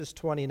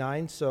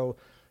29. So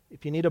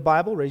if you need a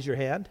Bible, raise your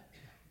hand.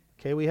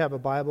 Okay, we have a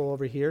Bible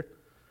over here.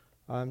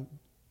 There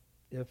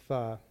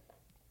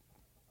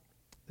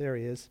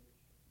he is.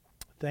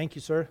 Thank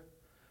you, sir.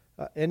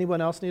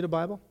 Anyone else need a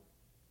Bible?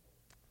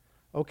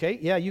 Okay,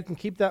 yeah, you can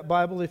keep that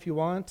Bible if you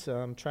want.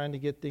 I'm trying to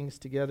get things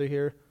together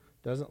here.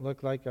 Doesn't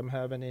look like I'm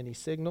having any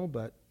signal,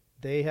 but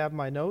they have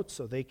my notes,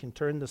 so they can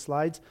turn the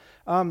slides.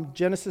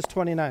 Genesis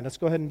 29. Let's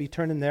go ahead and be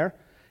turning there.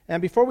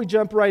 And before we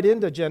jump right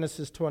into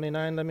Genesis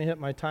 29, let me hit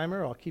my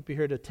timer. I'll keep you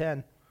here to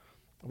 10.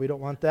 We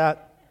don't want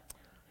that.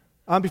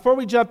 Before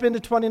we jump into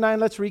 29,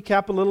 let's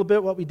recap a little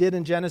bit what we did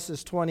in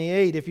Genesis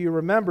 28. If you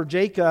remember,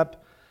 Jacob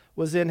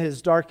was in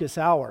his darkest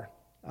hour.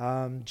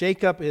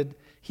 Jacob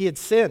had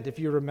sinned, if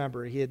you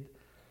remember. He had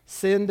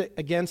sinned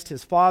against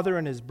his father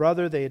and his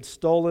brother. They had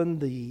stolen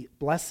the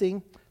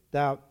blessing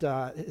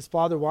that his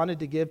father wanted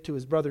to give to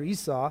his brother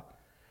Esau.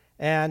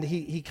 And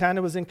he kind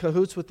of was in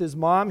cahoots with his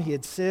mom. He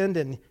had sinned,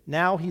 and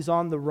now he's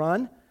on the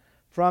run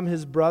from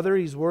his brother.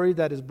 He's worried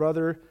that his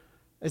brother,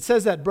 it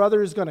says that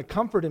brother is going to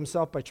comfort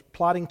himself by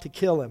plotting to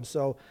kill him.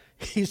 So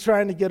he's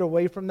trying to get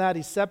away from that.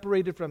 He's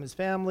separated from his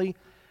family.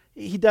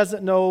 He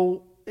doesn't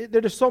know,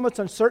 there's so much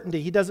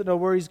uncertainty. He doesn't know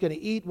where he's going to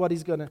eat, where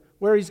he's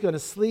going to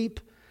sleep.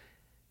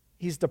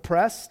 He's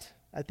depressed.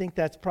 I think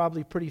that's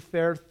probably a pretty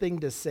fair thing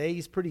to say.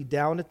 He's pretty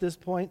down at this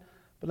point.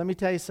 But let me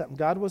tell you something.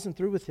 God wasn't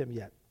through with him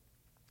yet.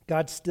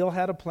 God still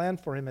had a plan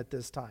for him at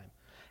this time.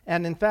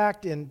 And in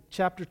fact, in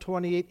chapter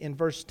 28, in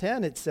verse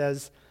 10, it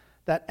says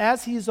that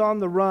as he's on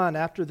the run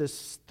after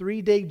this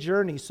 3-day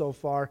journey so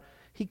far,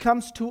 he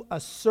comes to a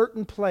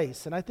certain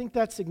place. And I think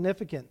that's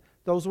significant,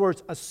 those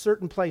words, a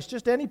certain place,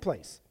 just any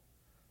place.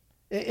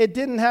 It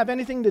didn't have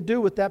anything to do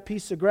with that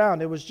piece of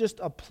ground. It was just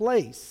a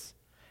place.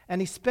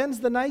 And he spends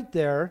the night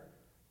there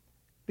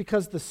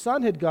because the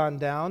sun had gone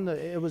down.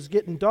 It was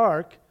getting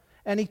dark.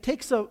 And he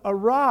takes a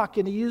rock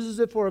and he uses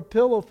it for a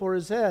pillow for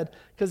his head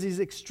because he's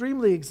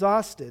extremely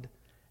exhausted.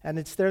 And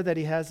it's there that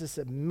he has this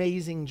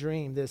amazing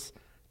dream, this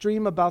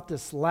dream about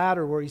this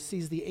ladder where he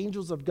sees the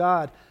angels of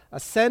God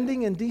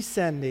ascending and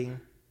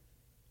descending.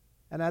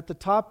 And at the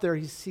top there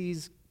he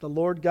sees the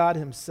Lord God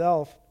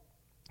himself.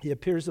 He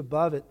appears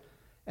above it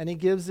and he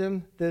gives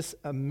him this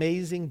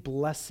amazing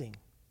blessing.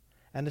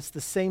 And it's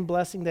the same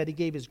blessing that he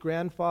gave his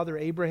grandfather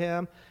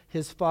Abraham,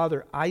 his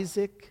father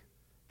Isaac,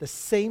 the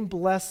same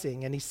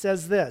blessing. And he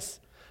says this,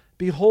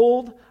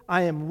 "Behold,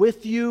 I am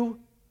with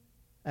you,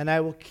 and I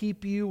will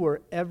keep you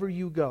wherever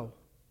you go."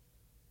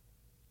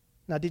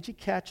 Now, did you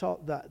catch all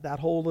that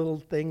whole little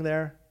thing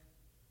there?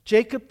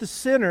 Jacob the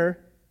sinner,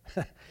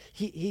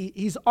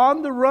 he's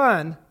on the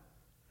run,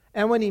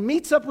 and when he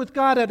meets up with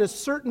God at a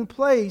certain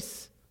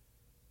place,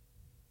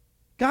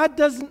 God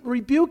doesn't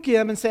rebuke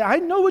him and say, "I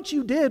know what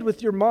you did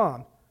with your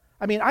mom.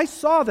 I mean, I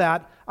saw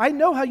that. I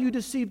know how you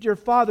deceived your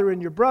father and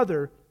your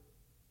brother."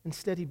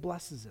 Instead, he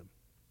blesses him.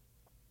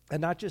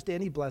 And not just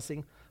any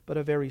blessing, but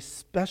a very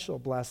special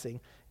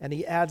blessing. And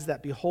he adds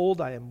that,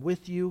 "Behold, I am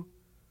with you,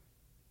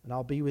 and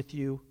I'll be with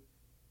you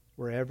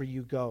wherever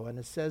you go." And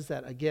it says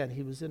that, again,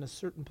 he was in a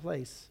certain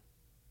place.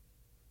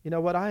 You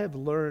know, what I have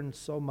learned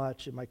so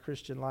much in my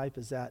Christian life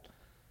is that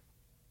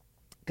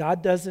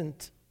God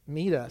doesn't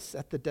meet us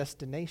at the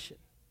destination.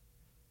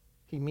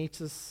 He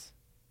meets us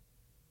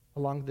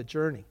along the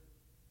journey,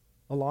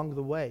 along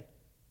the way.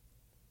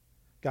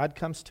 God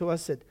comes to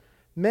us at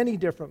many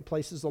different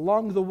places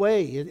along the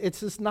way.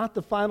 It's just not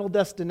the final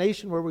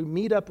destination where we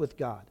meet up with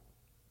God.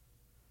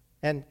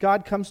 And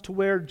God comes to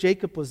where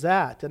Jacob was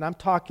at, and I'm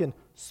talking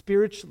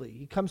spiritually.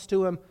 He comes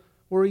to him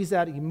where he's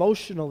at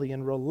emotionally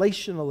and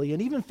relationally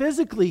and even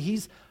physically.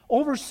 He's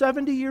over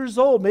 70 years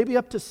old, maybe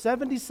up to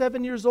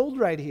 77 years old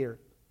right here.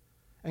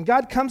 And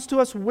God comes to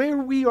us where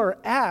we are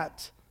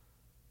at.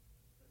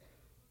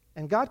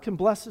 And God can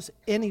bless us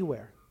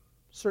anywhere,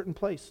 certain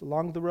place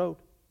along the road.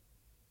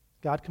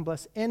 God can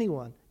bless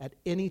anyone at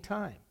any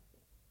time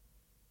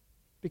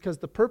because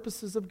the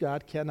purposes of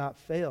God cannot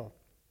fail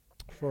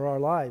for our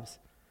lives.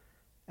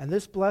 And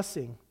this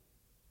blessing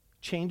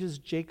changes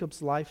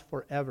Jacob's life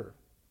forever.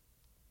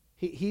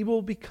 He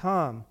will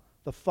become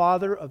the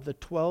father of the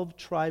 12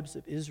 tribes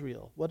of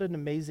Israel. What an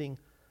amazing,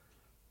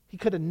 he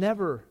could have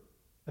never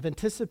have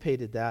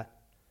anticipated that.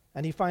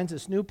 And he finds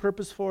this new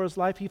purpose for his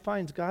life. He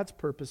finds God's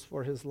purpose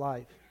for his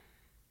life.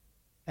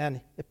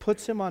 And it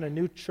puts him on a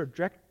new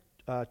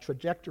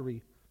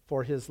trajectory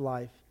for his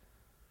life.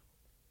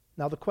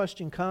 Now the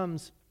question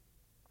comes,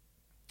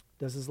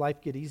 does his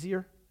life get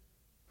easier?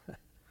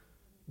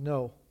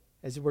 No,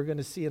 as we're going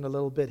to see in a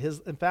little bit.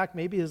 In fact,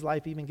 maybe his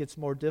life even gets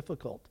more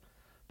difficult.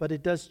 But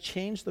it does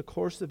change the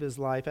course of his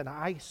life, and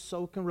I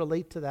so can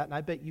relate to that, and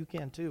I bet you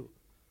can too.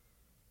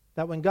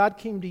 That when God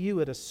came to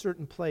you at a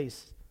certain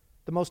place,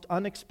 the most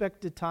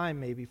unexpected time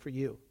maybe for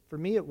you. For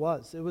me it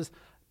was. It was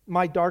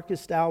my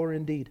darkest hour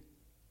indeed.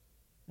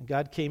 And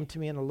God came to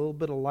me and a little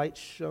bit of light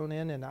shone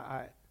in, and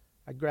I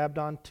grabbed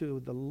onto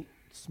the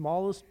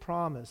smallest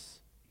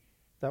promise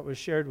that was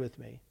shared with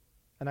me.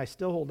 And I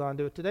still hold on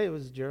to it today. It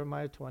was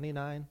Jeremiah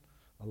 29,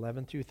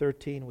 11 through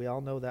 13. We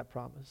all know that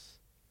promise.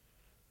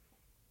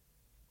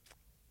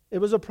 It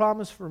was a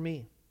promise for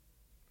me.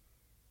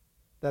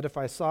 that if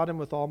I sought him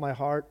with all my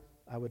heart,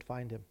 I would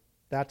find him.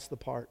 That's the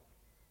part.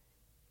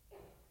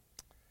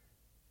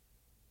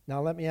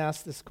 Now let me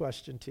ask this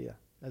question to you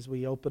as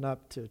we open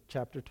up to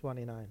chapter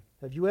 29.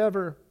 Have you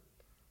ever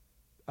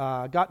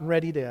gotten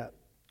ready to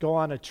go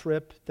on a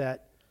trip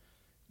that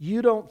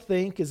you don't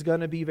think is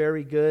going to be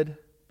very good,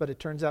 but it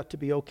turns out to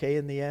be okay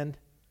in the end?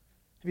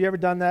 Have you ever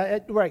done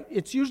that? Right.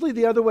 It's usually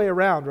the other way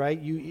around, right?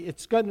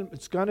 It's going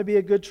to be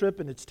a good trip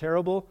and it's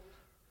terrible.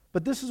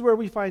 But this is where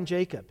we find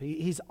Jacob.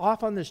 He's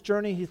off on this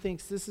journey. He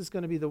thinks this is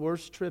going to be the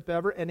worst trip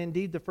ever. And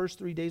indeed, the first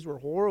 3 days were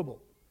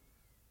horrible.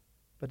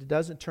 But it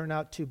doesn't turn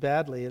out too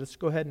badly. Let's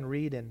go ahead and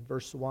read in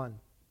verse 1.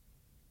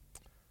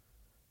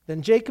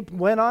 Then Jacob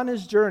went on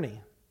his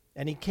journey,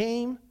 and he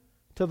came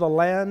to the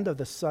land of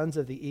the sons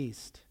of the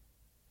east.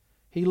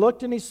 He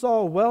looked and he saw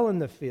a well in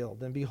the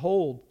field, and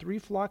behold, 3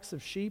 flocks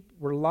of sheep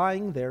were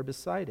lying there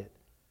beside it.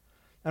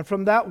 And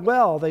from that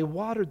well they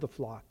watered the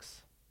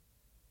flocks.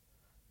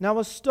 Now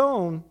a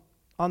stone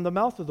on the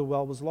mouth of the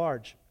well was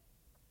large.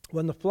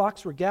 When the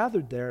flocks were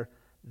gathered there,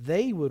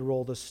 they would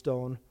roll the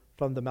stone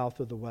from the mouth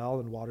of the well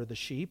and water the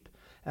sheep,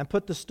 and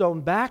put the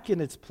stone back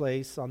in its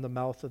place on the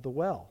mouth of the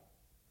well.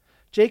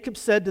 Jacob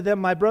said to them,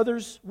 "My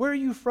brothers, where are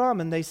you from?"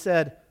 And they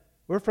said,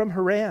 "We're from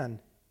Haran."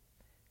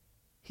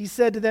 He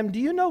said to them, "Do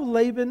you know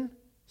Laban,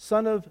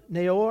 son of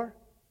Nahor?"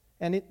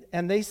 And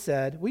they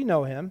said, "We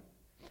know him."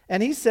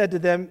 And he said to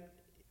them,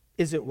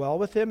 "Is it well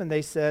with him?" And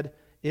they said,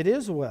 "It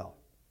is well.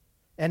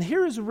 And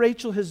here is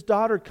Rachel, his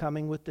daughter,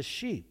 coming with the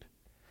sheep."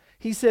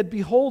 He said,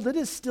 "Behold, it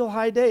is still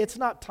high day. It's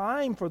not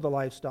time for the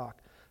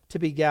livestock to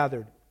be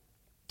gathered.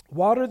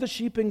 Water the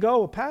sheep and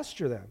go,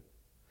 pasture them."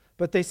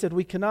 But they said,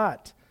 "We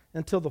cannot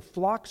until the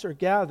flocks are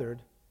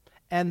gathered."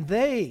 And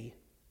they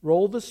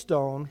rolled the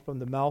stone from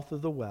the mouth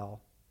of the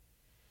well.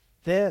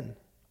 Then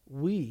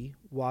we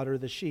water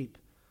the sheep.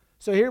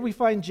 So here we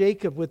find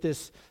Jacob with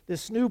this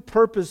new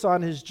purpose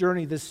on his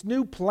journey, this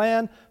new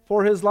plan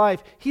for his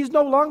life. He's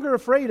no longer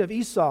afraid of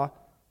Esau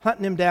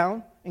hunting him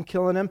down and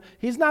killing him.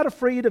 He's not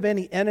afraid of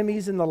any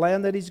enemies in the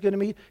land that he's going to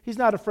meet. He's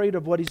not afraid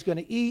of what he's going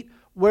to eat,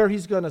 where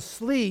he's going to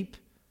sleep.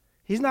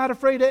 He's not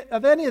afraid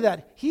of any of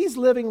that. He's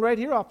living right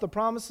here off the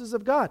promises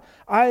of God.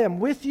 I am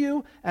with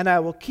you, and I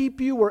will keep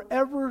you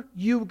wherever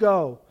you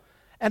go.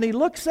 And he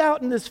looks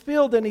out in this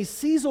field, and he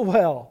sees a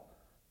well.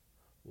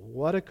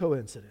 What a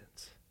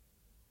coincidence.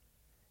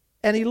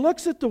 And he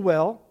looks at the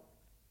well,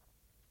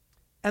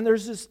 and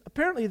there's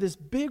apparently this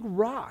big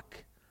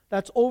rock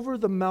that's over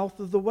the mouth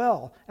of the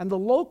well. And the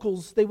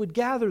locals, they would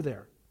gather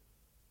there.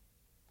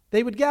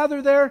 They would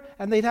gather there,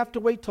 and they'd have to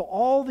wait till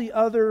all the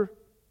other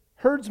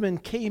herdsmen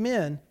came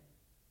in.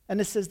 And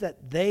it says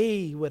that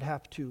they would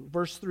have to,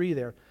 verse 3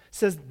 there,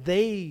 says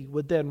they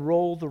would then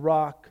roll the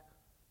rock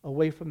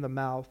away from the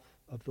mouth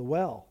of the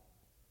well.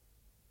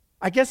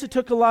 I guess it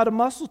took a lot of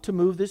muscle to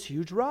move this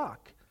huge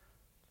rock.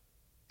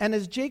 And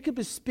as Jacob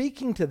is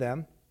speaking to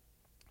them,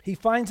 he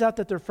finds out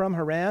that they're from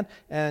Haran,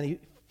 and he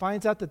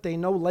finds out that they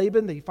know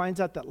Laban. He finds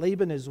out that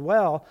Laban is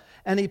well.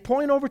 And he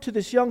points over to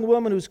this young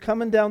woman who's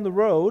coming down the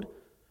road,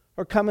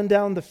 or coming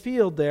down the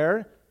field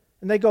there,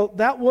 and they go,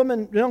 "That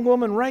woman, young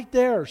woman right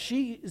there,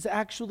 she is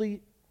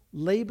actually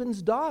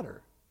Laban's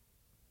daughter."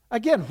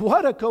 Again,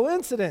 what a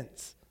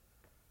coincidence.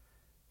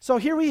 So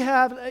here we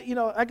have,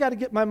 I got to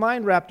get my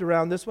mind wrapped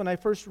around this when I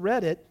first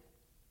read it.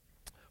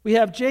 We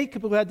have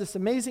Jacob who had this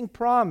amazing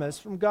promise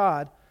from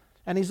God,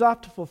 and he's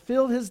off to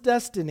fulfill his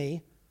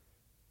destiny.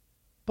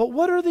 But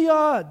what are the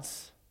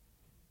odds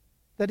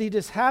that he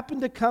just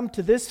happened to come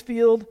to this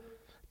field,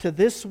 to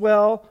this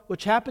well,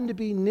 which happened to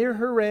be near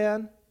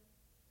Haran,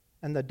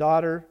 and the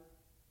daughter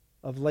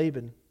of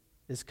Laban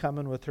is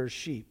coming with her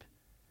sheep?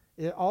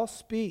 It all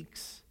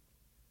speaks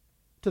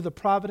to the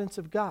providence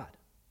of God.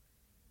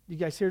 You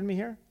guys hearing me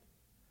here?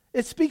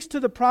 It speaks to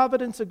the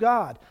providence of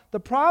God. The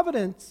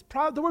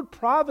word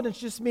providence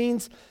just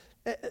means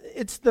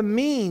it's the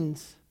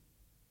means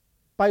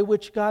by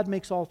which God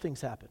makes all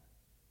things happen.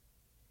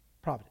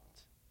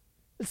 Providence.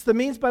 It's the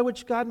means by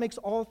which God makes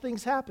all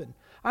things happen.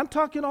 I'm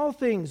talking all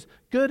things,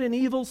 good and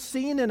evil,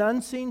 seen and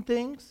unseen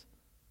things.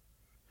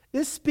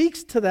 This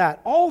speaks to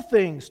that. All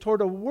things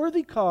toward a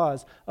worthy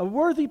cause, a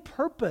worthy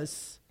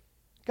purpose.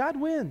 God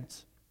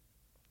wins.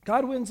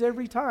 God wins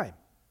every time.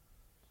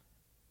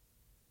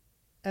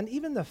 And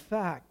even the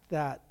fact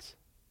that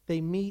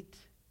he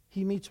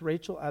meets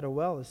Rachel at a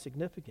well is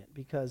significant,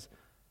 because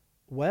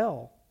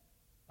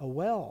a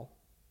well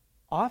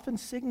often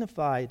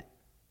signified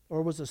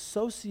or was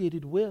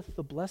associated with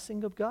the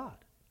blessing of God.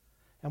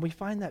 And we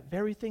find that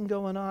very thing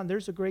going on.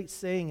 There's a great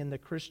saying in the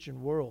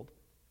Christian world.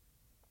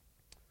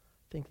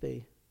 I think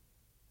they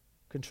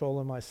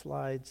controlling my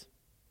slides.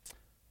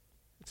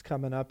 It's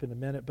coming up in a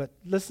minute. But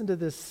listen to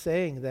this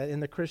saying that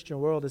in the Christian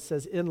world, it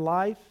says, in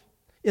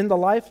the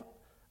life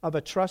of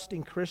a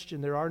trusting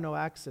Christian, there are no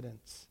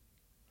accidents,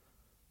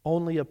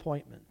 only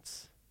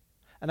appointments.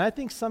 And I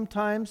think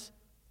sometimes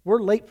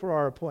we're late for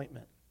our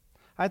appointment.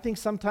 I think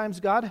sometimes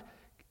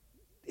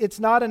it's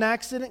not an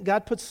accident.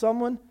 God puts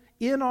someone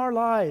in our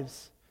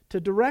lives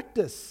to direct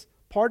us,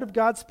 part of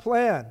God's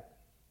plan.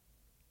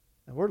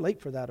 And we're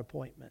late for that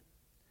appointment.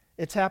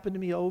 It's happened to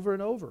me over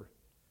and over.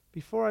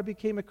 Before I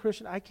became a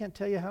Christian, I can't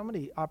tell you how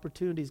many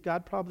opportunities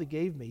God probably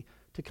gave me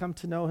to come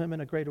to know him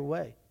in a greater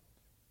way.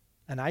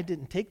 And I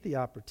didn't take the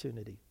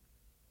opportunity.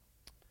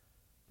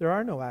 There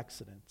are no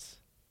accidents.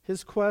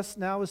 His quest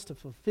now is to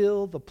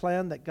fulfill the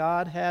plan that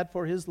God had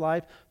for his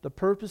life, the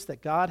purpose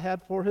that God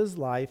had for his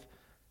life.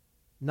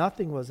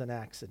 Nothing was an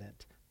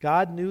accident.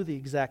 God knew the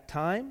exact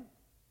time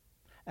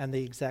and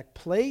the exact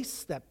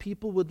place that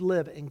people would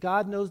live. And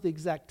God knows the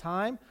exact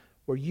time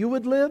where you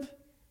would live.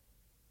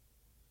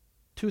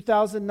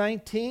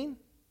 2019,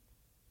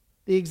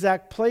 the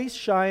exact place,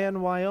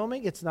 Cheyenne,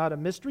 Wyoming. It's not a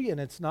mystery and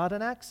it's not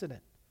an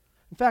accident.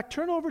 In fact,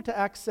 turn over to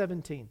Acts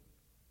 17.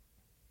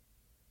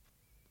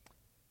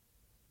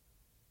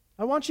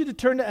 I want you to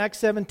turn to Acts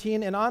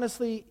 17, and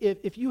honestly,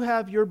 if you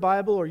have your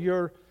Bible or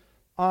you're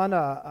on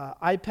an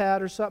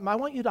iPad or something, I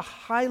want you to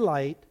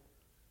highlight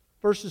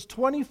verses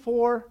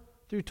 24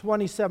 through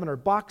 27, or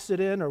box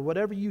it in, or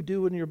whatever you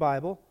do in your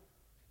Bible,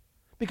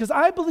 because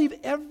I believe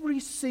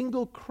every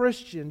single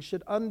Christian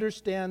should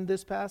understand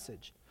this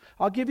passage.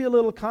 I'll give you a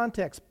little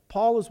context.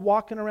 Paul is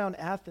walking around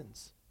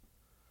Athens,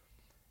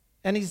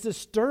 and he's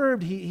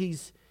disturbed.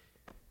 He's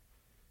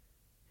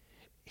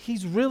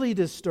really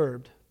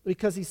disturbed,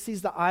 because he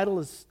sees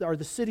the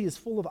city is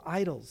full of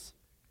idols.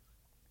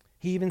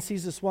 He even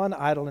sees this one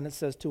idol, and it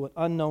says, to an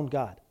unknown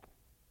God.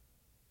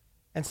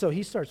 And so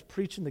he starts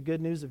preaching the good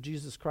news of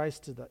Jesus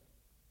Christ to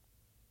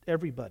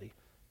everybody.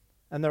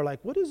 And they're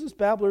like, what is this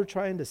babbler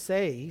trying to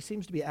say? He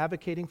seems to be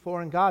advocating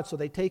foreign gods. So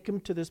they take him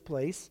to this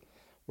place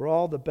where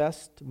all the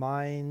best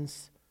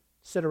minds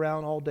sit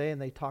around all day and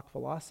they talk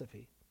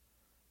philosophy.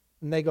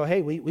 And they go,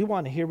 hey, we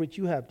want to hear what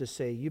you have to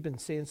say. You've been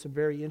saying some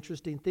very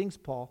interesting things,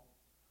 Paul.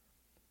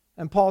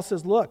 And Paul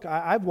says, look,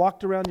 I've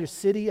walked around your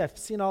city. I've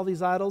seen all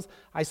these idols.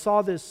 I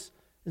saw this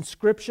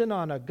inscription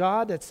on a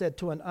God that said,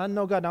 to an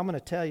unknown God. And I'm going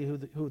to tell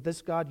you who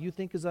this God you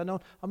think is unknown.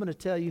 I'm going to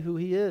tell you who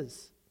he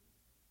is.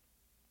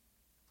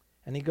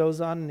 And he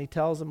goes on and he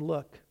tells them,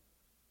 look,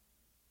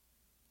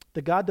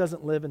 the God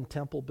doesn't live in a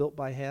temple built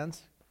by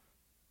hands.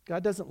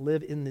 God doesn't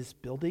live in this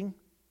building,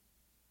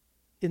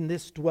 in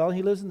this dwelling.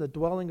 He lives in the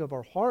dwelling of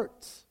our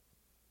hearts.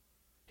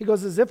 He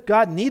goes, as if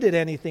God needed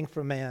anything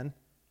from man,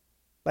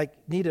 like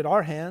needed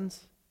our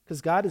hands,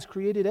 because God has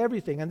created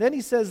everything. And then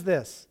he says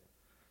this.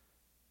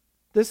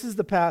 This is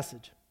the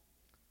passage.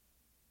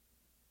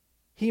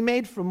 He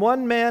made from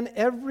one man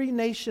every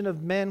nation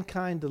of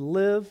mankind to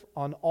live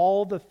on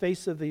all the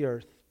face of the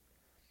earth,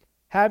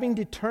 having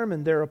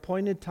determined their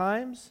appointed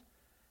times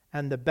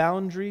and the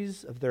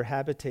boundaries of their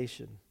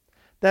habitation,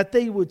 that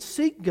they would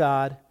seek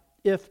God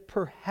if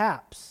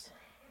perhaps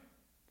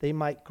they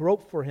might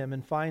grope for him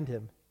and find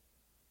him,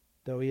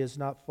 though he is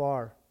not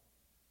far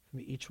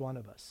from each one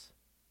of us.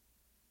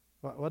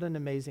 What an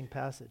amazing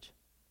passage.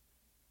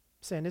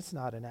 I'm saying it's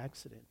not an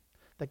accident.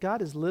 That God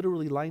has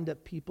literally lined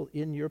up people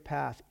in your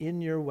path,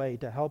 in your way,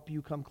 to help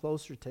you come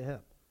closer to him.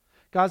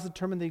 God's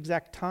determined the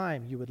exact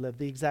time you would live,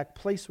 the exact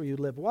place where you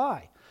live.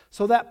 Why?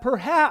 So that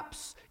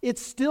perhaps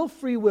it's still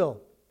free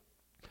will.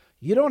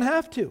 You don't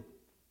have to.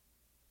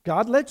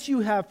 God lets you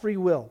have free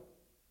will.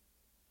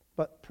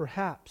 But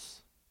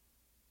perhaps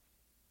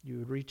you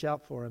would reach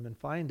out for him and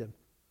find him.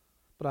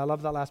 But I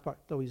love that last part.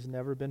 Though he's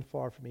never been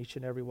far from each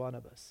and every one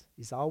of us.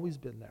 He's always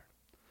been there.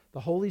 The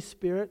Holy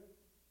Spirit,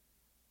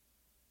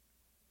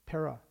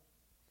 para,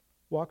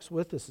 walks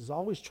with us, is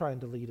always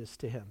trying to lead us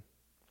to him.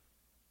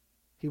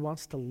 He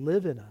wants to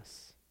live in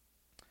us.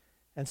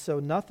 And so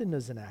nothing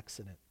is an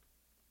accident.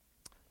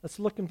 Let's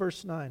look in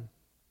verse 9.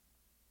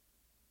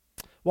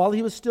 While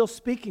he was still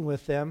speaking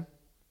with them,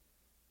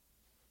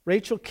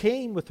 Rachel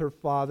came with her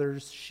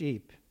father's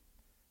sheep,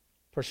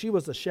 for she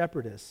was a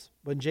shepherdess.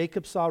 When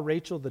Jacob saw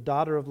Rachel, the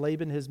daughter of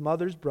Laban, his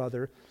mother's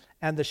brother,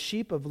 and the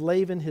sheep of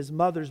Laban, his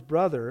mother's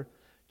brother,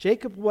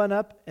 Jacob went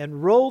up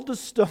and rolled the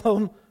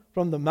stone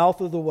from the mouth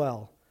of the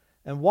well,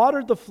 and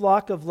watered the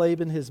flock of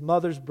Laban, his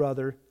mother's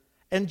brother.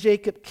 And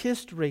Jacob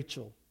kissed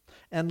Rachel,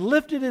 and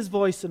lifted his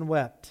voice and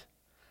wept.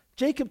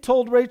 Jacob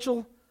told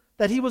Rachel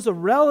that he was a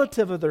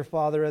relative of their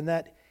father, and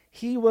that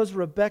he was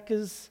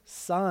Rebekah's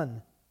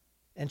son.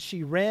 And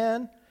she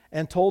ran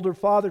and told her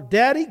father,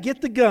 Daddy,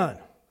 get the gun.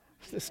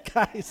 This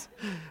guy's,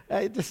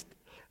 it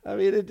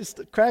just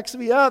cracks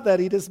me up that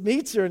he just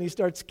meets her and he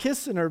starts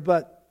kissing her.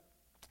 But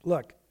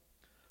look,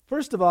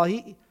 first of all,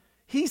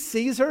 he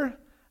sees her,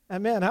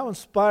 and man, how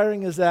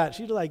inspiring is that?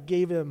 She like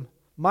gave him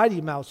Mighty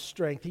Mouse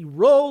strength. He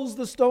rolls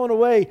the stone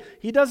away.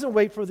 He doesn't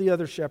wait for the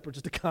other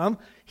shepherds to come.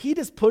 He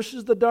just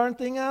pushes the darn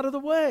thing out of the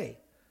way.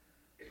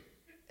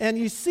 And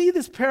you see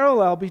this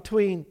parallel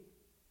between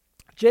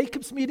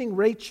Jacob's meeting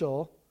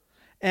Rachel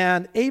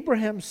and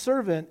Abraham's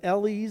servant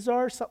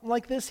Eliezer, something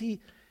like this.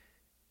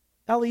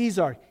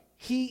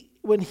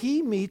 When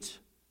he meets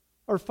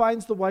or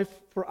finds the wife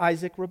for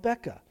Isaac,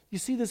 Rebekah. You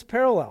see this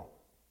parallel.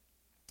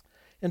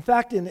 In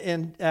fact,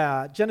 in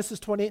Genesis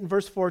 28 and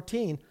verse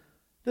 14,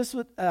 this is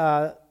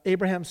what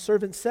Abraham's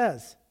servant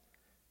says.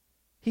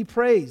 He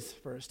prays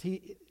first.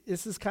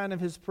 This is kind of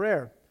his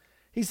prayer.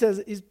 He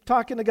says, he's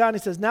talking to God, and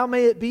he says, now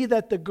may it be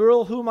that the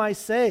girl whom I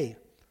say,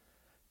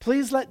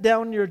 Please let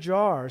down your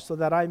jar so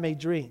that I may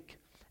drink.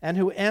 And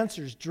who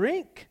answers,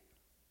 drink,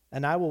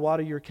 and I will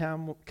water your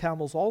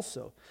camels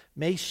also.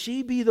 May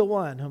she be the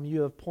one whom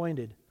you have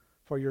appointed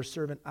for your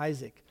servant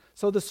Isaac.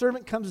 So the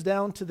servant comes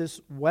down to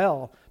this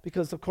well,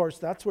 because of course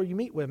that's where you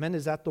meet women,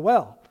 is at the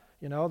well.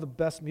 You know, the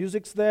best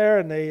music's there,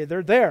 and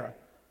they're there.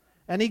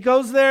 And he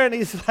goes there and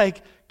he's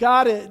like,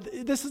 God,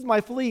 this is my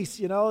fleece,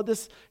 you know.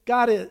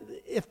 God,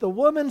 if the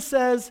woman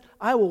says,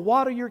 I will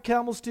water your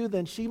camels too,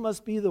 then she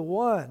must be the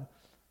one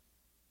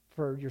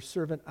for your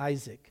servant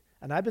Isaac.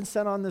 And I've been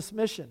sent on this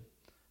mission.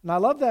 And I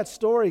love that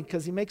story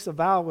because he makes a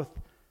vow with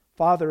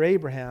Father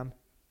Abraham.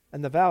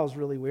 And the vow is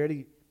really weird.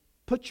 He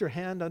put your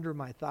hand under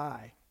my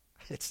thigh.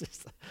 It's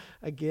just,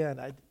 again,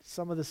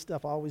 some of this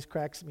stuff always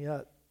cracks me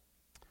up.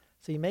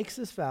 So he makes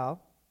this vow.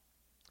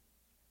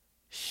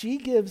 She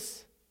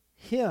gives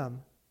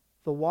him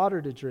the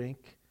water to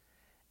drink,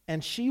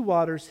 and she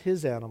waters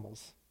his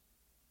animals,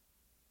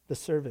 the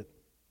servant.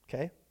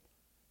 Okay?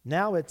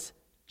 Now it's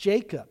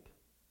Jacob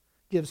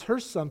gives her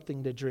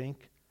something to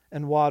drink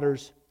and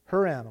waters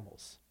her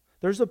animals.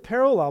 There's a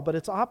parallel, but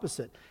it's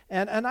opposite.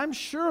 And I'm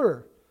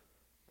sure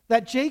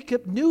that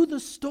Jacob knew the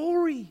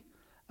story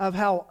of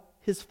how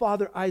his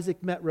father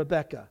Isaac met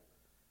Rebekah.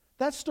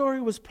 That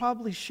story was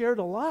probably shared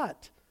a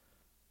lot.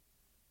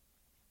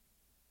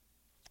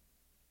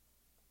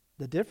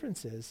 The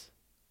difference is,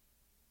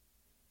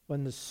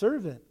 when the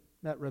servant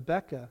met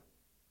Rebekah,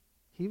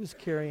 he was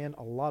carrying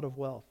a lot of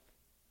wealth.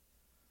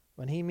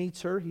 When he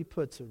meets her, he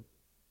puts a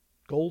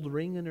gold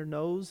ring in her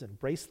nose and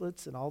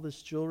bracelets and all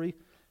this jewelry.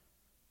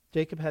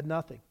 Jacob had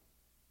nothing,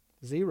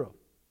 zero,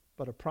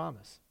 but a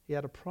promise. He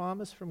had a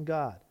promise from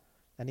God,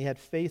 and he had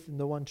faith in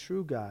the one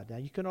true God. Now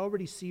you can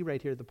already see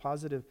right here the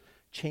positive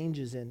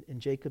changes in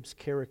Jacob's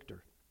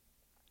character.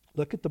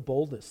 Look at the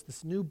boldness,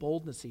 this new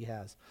boldness he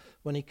has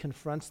when he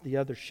confronts the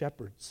other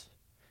shepherds.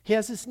 He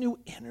has this new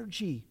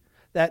energy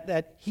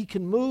that he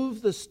can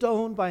move the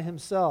stone by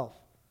himself.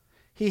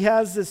 He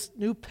has this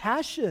new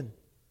passion.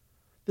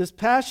 This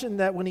passion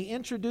that when he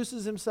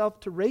introduces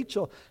himself to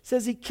Rachel,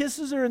 says he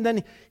kisses her and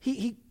then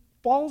he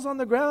falls on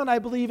the ground, I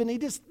believe, and he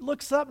just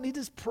looks up and he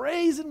just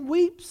prays and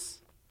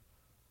weeps.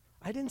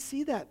 I didn't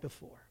see that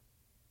before.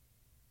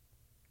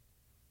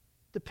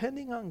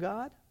 Depending on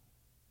God,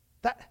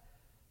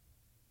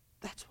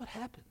 that's what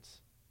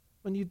happens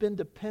when you've been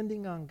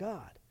depending on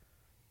God.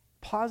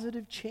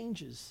 Positive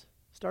changes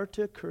start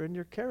to occur in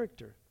your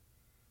character.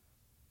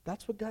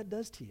 That's what God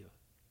does to you.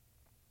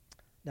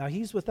 Now,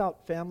 he's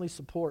without family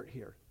support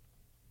here.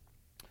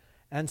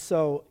 And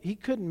so he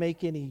couldn't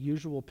make any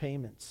usual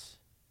payments.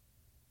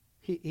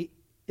 He,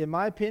 in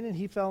my opinion,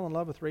 he fell in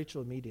love with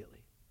Rachel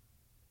immediately.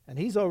 And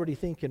he's already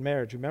thinking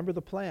marriage. Remember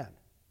the plan.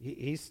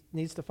 He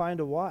needs to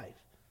find a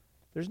wife.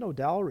 There's no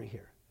dowry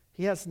here.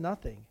 He has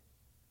nothing.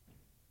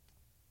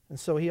 And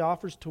so he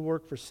offers to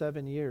work for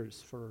 7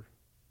 years for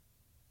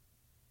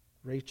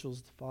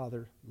Rachel's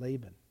father,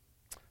 Laban.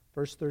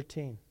 Verse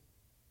 13.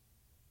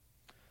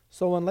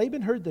 So when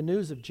Laban heard the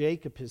news of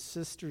Jacob, his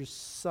sister's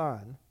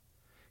son,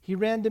 he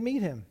ran to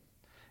meet him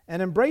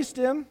and embraced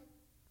him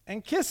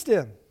and kissed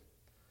him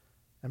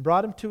and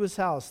brought him to his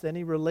house. Then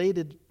he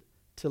related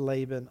to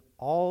Laban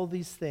all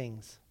these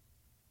things.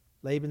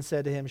 Laban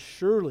said to him,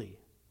 surely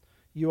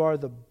you are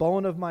the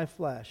bone of my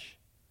flesh.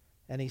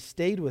 And he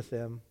stayed with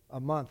him a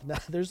month. Now,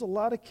 there's a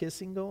lot of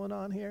kissing going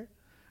on here.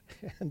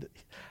 And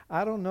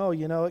I don't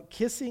know,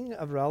 kissing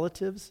of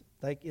relatives,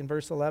 like in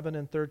verse 11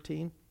 and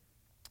 13,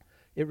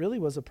 it really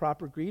was a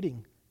proper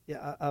greeting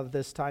of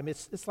this time.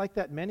 It's like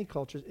that in many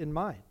cultures, in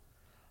mine.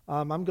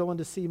 I'm going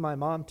to see my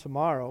mom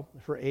tomorrow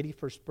for her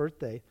 81st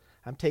birthday.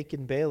 I'm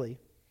taking Bailey,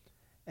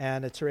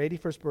 and it's her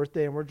 81st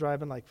birthday, and we're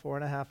driving like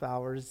 4.5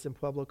 hours. It's in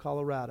Pueblo,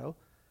 Colorado,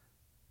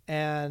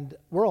 and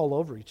we're all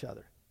over each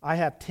other. I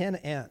have 10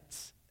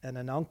 aunts and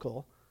an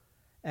uncle,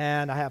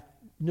 and I have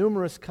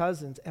numerous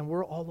cousins, and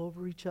we're all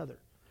over each other.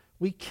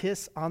 We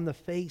kiss on the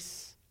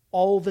face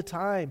all the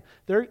time.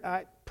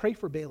 I pray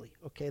for Bailey,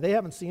 okay? They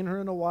haven't seen her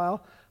in a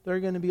while. They're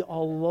going to be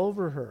all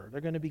over her.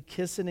 They're going to be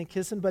kissing and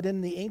kissing. But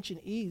in the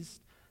ancient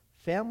East,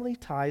 family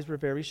ties were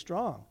very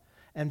strong.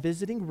 And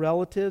visiting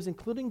relatives,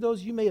 including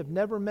those you may have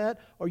never met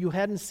or you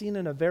hadn't seen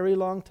in a very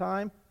long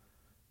time,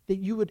 that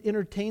you would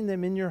entertain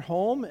them in your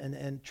home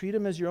and treat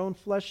them as your own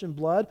flesh and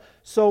blood.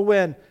 So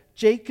when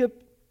Jacob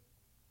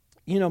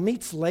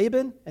meets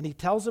Laban and he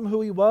tells him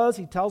who he was,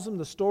 he tells him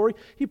the story,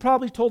 he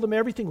probably told him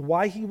everything,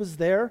 why he was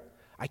there.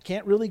 I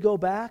can't really go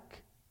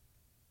back.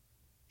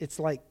 It's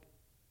like,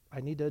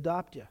 I need to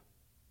adopt you.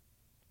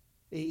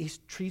 He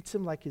treats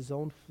him like his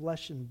own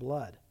flesh and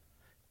blood.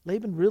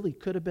 Laban really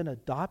could have been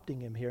adopting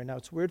him here. Now,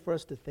 it's weird for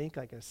us to think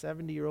like a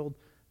 70-year-old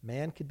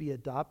man could be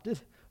adopted,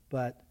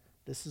 but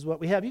this is what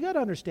we have. You got to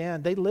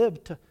understand,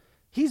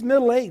 he's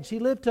middle-aged. He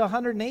lived to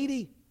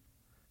 180.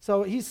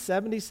 So he's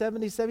 70,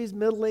 77. He's a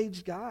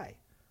middle-aged guy.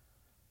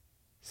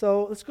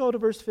 So let's go to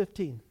verse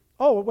 15.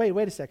 Oh,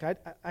 wait a sec.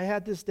 I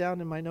had this down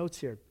in my notes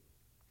here.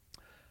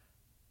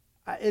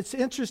 It's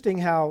interesting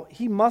how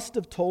he must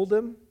have told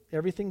him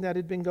everything that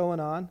had been going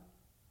on.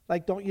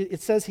 Like,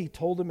 it says he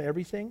told him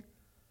everything.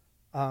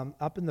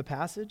 up in the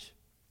passage.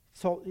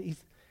 So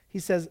he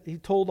says,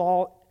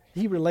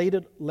 he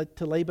related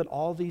to Laban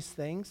all these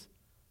things.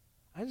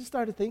 I just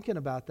started thinking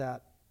about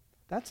that.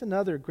 That's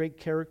another great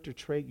character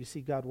trait you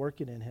see God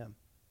working in him.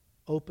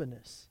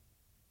 Openness.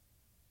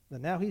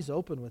 And now he's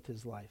open with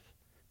his life.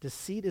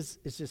 Deceit is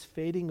just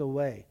fading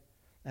away.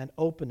 And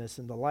openness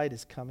and the light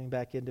is coming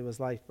back into his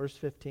life. Verse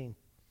 15.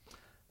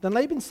 Then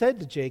Laban said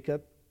to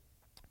Jacob,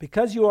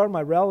 because you are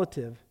my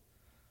relative,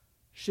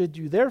 should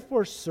you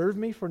therefore serve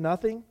me for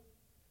nothing?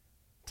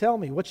 Tell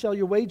me, what shall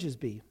your wages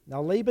be?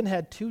 Now Laban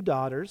had 2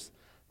 daughters.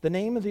 The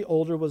name of the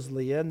older was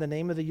Leah, and the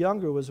name of the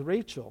younger was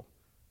Rachel.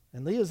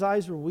 And Leah's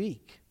eyes were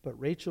weak, but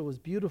Rachel was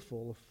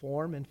beautiful of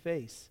form and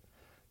face.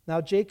 Now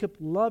Jacob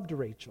loved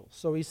Rachel,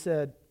 so he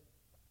said,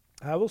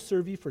 I will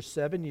serve you for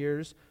 7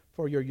 years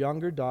for your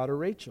younger daughter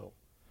Rachel.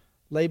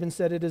 Laban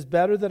said, it is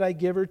better that I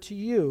give her to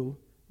you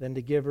than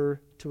to give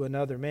her to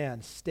another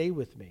man. Stay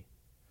with me.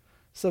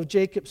 So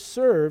Jacob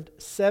served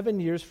 7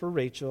 years for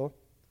Rachel,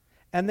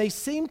 and they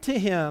seemed to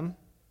him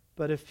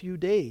but a few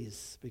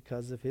days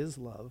because of his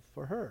love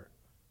for her.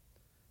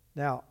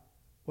 Now,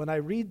 when I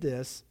read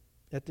this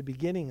at the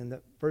beginning in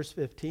verse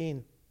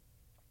 15,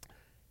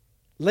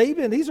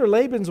 Laban, these are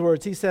Laban's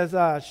words. He says,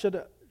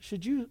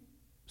 should you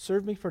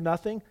serve me for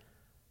nothing?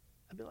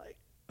 I'd be like,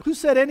 who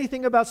said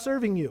anything about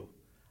serving you?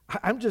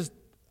 I'm just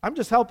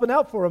helping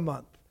out for a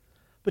month.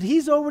 But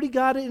he's already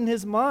got it in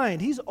his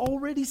mind. He's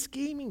already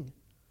scheming.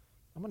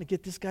 I'm going to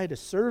get this guy to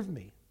serve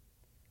me.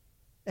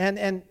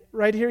 And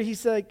right here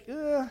he's like,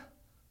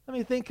 let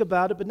me think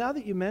about it. But now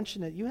that you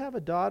mention it, you have a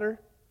daughter,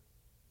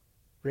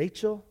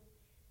 Rachel,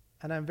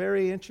 and I'm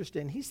very interested.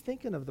 And he's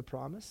thinking of the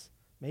promise.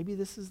 Maybe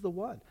this is the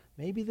one.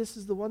 Maybe this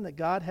is the one that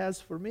God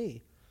has for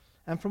me.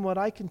 And from what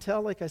I can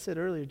tell, like I said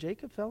earlier,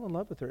 Jacob fell in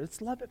love with her.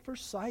 It's love at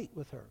first sight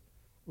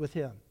with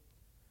him,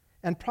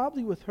 and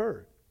probably with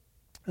her.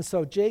 And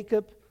so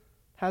Jacob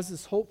has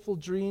this hopeful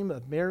dream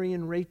of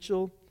marrying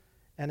Rachel,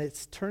 and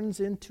it turns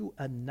into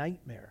a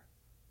nightmare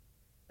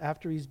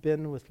after he's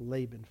been with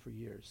Laban for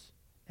years.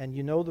 And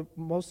you know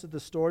most of the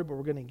story, but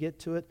we're going to get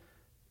to it.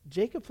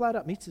 Jacob flat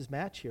out meets his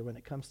match here when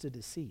it comes to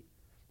deceit.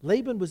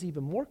 Laban was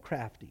even more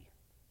crafty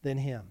than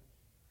him.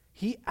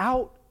 He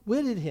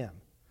outwitted him.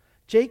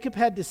 Jacob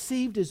had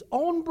deceived his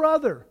own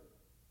brother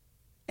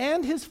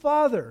and his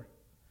father,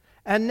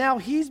 and now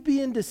he's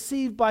being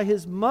deceived by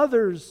his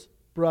mother's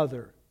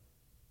brother.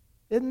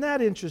 Isn't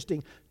that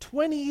interesting?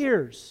 20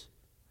 years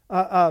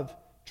of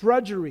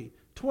drudgery,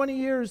 20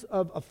 years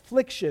of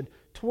affliction,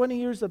 20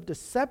 years of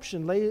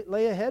deception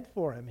lay ahead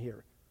for him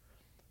here.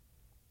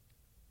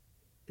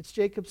 It's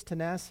Jacob's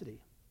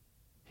tenacity,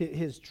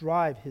 his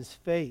drive, his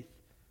faith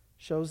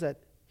shows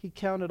that he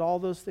counted all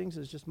those things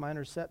as just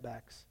minor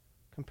setbacks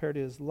compared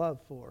to his love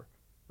for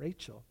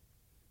Rachel.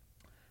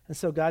 And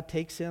so God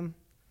takes him,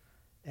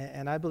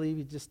 and I believe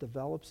he just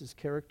develops his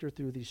character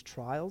through these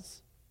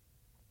trials,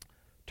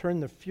 turn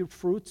the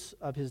fruits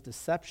of his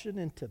deception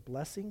into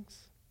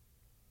blessings,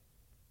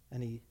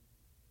 and he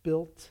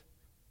built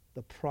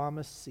the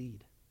promised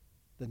seed,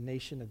 the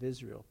nation of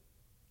Israel,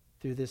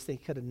 through this. They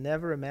could have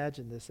never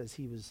imagined this as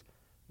he was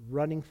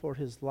running for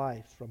his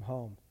life from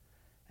home.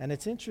 And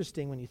it's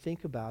interesting when you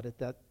think about it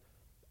that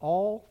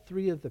all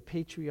 3 of the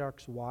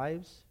patriarchs'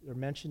 wives that are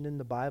mentioned in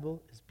the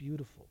Bible is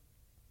beautiful.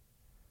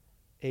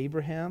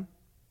 Abraham,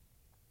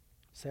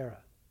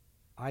 Sarah,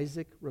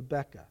 Isaac,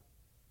 Rebekah,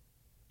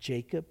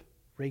 Jacob,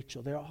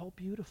 Rachel. They're all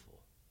beautiful.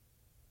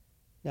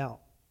 Now,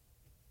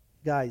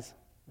 guys,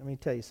 let me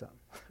tell you something.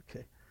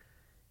 Okay.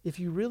 If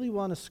you really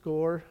want to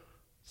score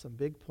some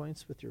big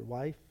points with your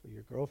wife or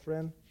your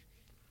girlfriend,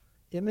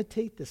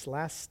 imitate this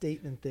last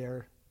statement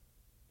there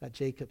that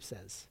Jacob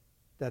says.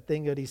 That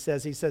thing that he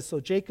says, so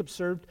Jacob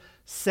served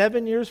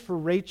 7 years for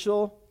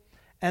Rachel,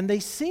 and they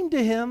seemed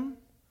to him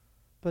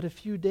but a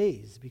few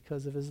days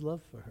because of his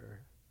love for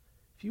her.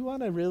 If you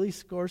want to really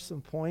score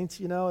some points,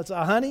 it's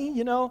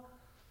honey,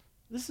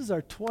 this is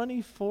our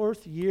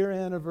 24th year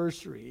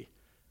anniversary.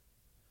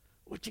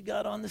 What you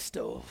got on the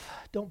stove?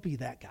 Don't be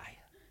that guy.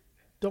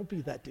 Don't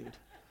be that dude.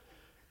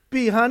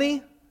 Be,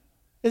 honey,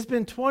 it's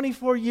been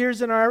 24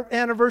 years in our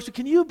anniversary.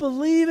 Can you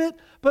believe it?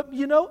 But,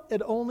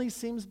 it only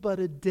seems but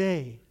a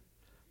day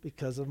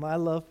because of my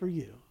love for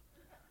you.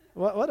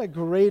 What a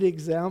great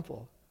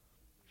example.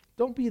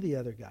 Don't be the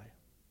other guy.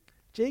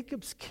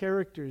 Jacob's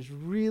character is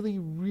really,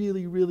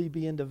 really, really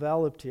being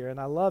developed here, and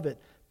I love it.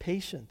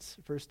 Patience,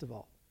 first of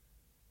all.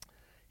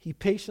 He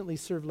patiently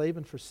served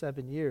Laban for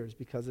 7 years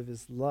because of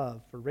his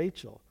love for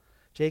Rachel.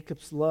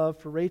 Jacob's love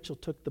for Rachel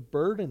took the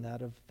burden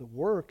out of the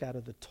work, out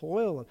of the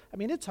toil.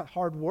 It's a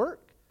hard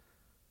work.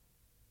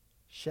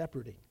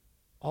 Shepherding.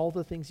 All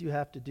the things you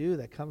have to do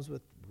that comes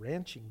with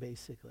ranching,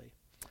 basically.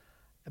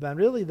 But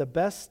really the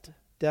best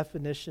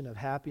definition of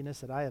happiness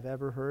that I have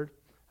ever heard,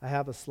 I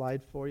have a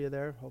slide for you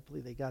there,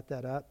 hopefully they got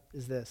that up,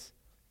 is this.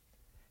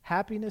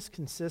 Happiness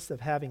consists of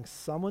having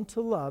someone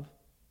to love,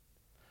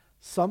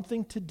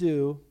 something to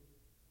do,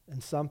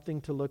 and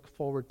something to look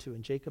forward to.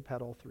 And Jacob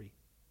had all 3.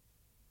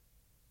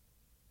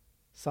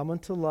 Someone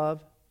to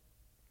love,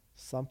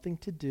 something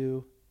to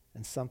do,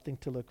 and something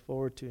to look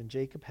forward to. And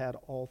Jacob had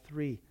all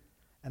three.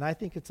 And I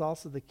think it's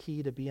also the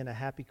key to being a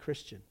happy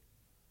Christian.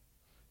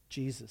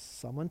 Jesus,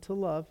 someone to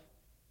love,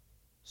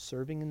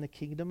 serving in the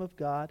kingdom of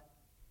God,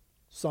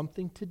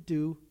 something to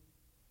do,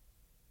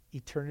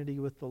 eternity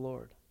with the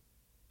Lord,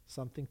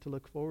 something to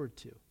look forward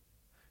to.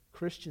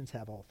 Christians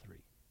have all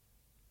three.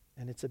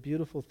 And it's a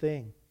beautiful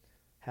thing,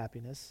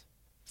 happiness,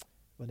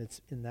 when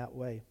it's in that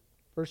way.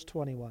 Verse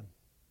 21.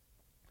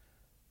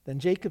 Then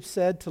Jacob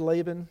said to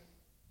Laban,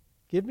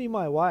 "Give me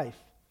my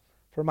wife,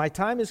 for my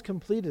time is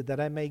completed, that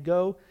I may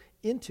go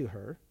into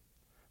her."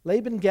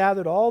 Laban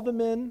gathered all the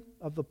men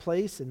of the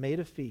place and made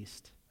a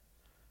feast.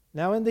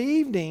 Now in the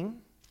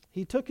evening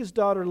he took his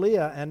daughter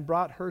Leah and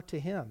brought her to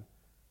him,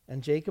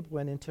 and Jacob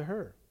went into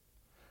her.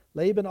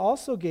 Laban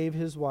also gave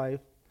his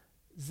wife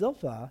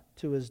Zilpah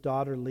to his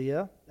daughter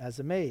Leah as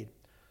a maid.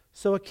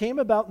 So it came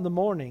about in the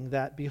morning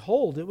that,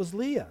 behold, it was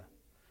Leah.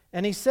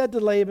 And he said to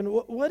Laban,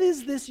 "What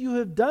is this you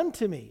have done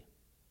to me?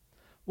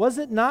 Was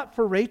it not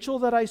for Rachel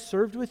that I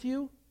served with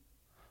you?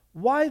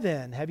 Why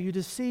then have you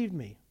deceived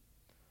me?"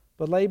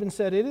 But Laban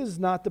said, "It is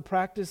not the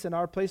practice in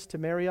our place to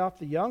marry off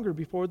the younger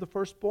before the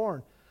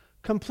firstborn.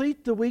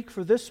 Complete the week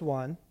for this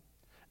one,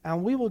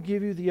 and we will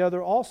give you the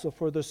other also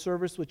for the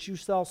service which you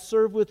shall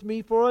serve with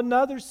me for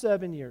another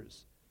 7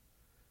 years."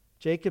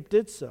 Jacob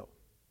did so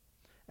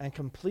and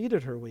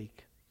completed her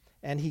week,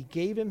 and he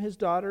gave him his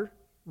daughter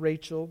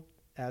Rachel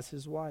as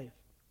his wife.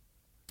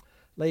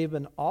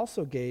 Laban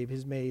also gave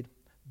his maid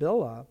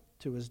Bilhah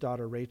to his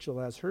daughter Rachel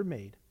as her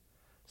maid.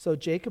 So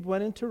Jacob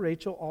went into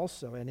Rachel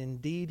also, and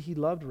indeed he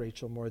loved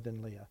Rachel more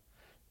than Leah.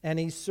 And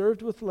he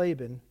served with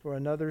Laban for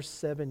another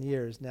 7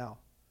 years. Now,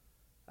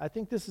 I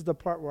think this is the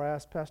part where I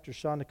asked Pastor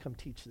Sean to come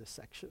teach this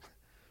section.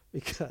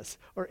 Because,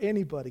 or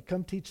anybody,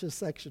 come teach this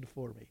section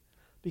for me.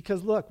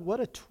 Because look, what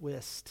a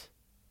twist.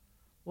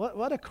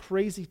 What a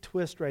crazy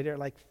twist right here.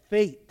 Like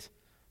fate.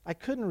 I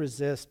couldn't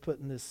resist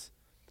putting this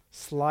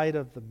slide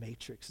of The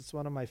Matrix. It's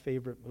one of my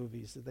favorite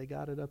movies. Did they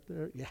got it up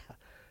there? Yeah.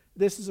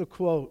 This is a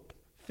quote.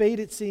 "Fate,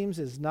 it seems,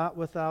 is not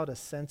without a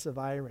sense of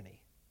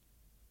irony."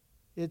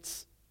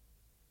 It's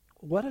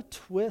what a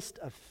twist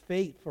of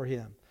fate for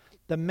him.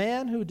 The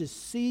man who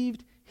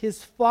deceived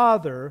his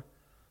father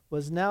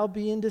was now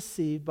being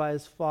deceived by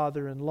his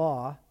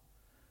father-in-law.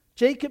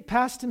 Jacob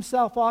passed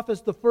himself off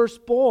as the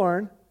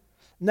firstborn.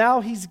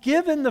 Now he's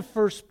given the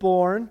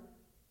firstborn,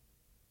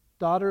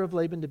 daughter of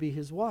Laban, to be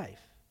his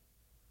wife.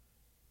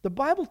 The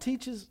Bible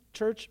teaches,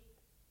 church,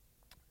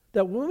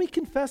 that when we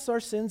confess our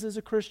sins as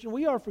a Christian,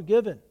 we are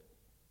forgiven.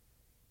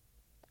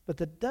 But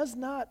that does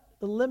not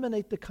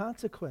eliminate the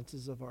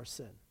consequences of our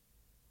sin.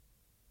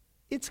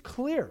 It's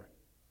clear.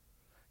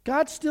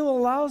 God still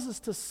allows us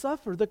to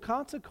suffer the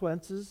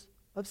consequences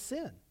of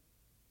sin.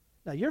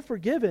 Now, you're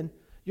forgiven.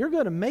 You're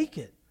going to make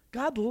it.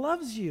 God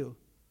loves you.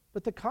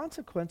 But the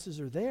consequences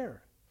are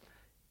there.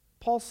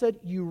 Paul said,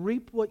 "You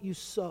reap what you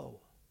sow."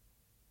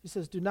 He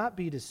says, "Do not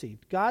be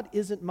deceived. God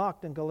isn't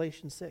mocked" in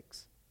Galatians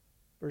 6,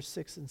 verse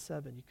 6 and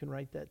 7. You can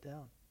write that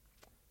down.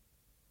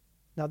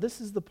 Now, this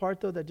is the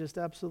part, though, that just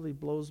absolutely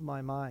blows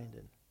my mind.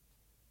 And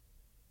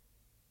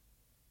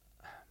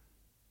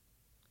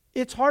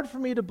it's hard for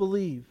me to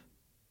believe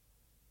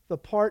the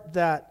part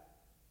that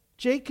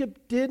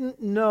Jacob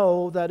didn't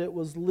know that it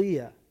was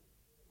Leah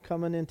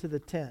coming into the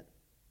tent.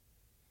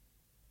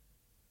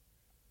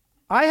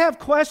 I have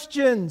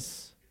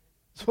questions.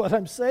 That's what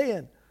I'm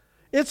saying.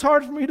 It's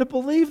hard for me to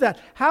believe that.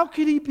 How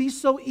could he be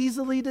so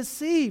easily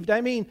deceived?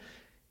 I mean,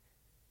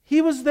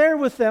 he was there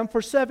with them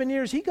for 7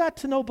 years. He got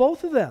to know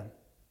both of them.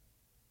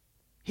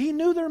 He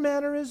knew their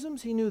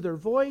mannerisms. He knew their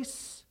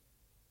voice,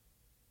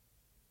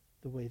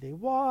 the way they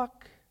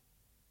walk,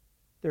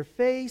 their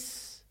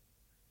face,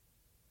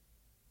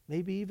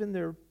 maybe even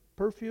their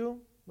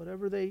perfume,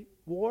 whatever they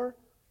wore.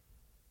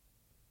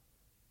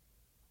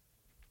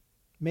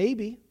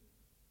 Maybe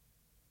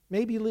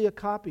Leah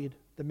copied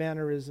the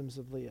mannerisms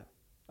of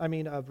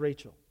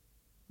Rachel.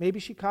 Maybe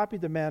she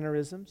copied the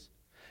mannerisms.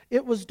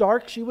 It was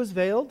dark. She was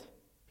veiled.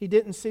 He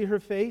didn't see her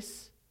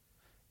face.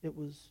 It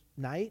was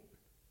night.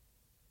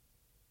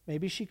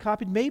 Maybe she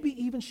copied. Maybe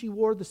even she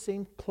wore the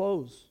same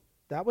clothes.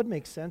 That would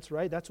make sense,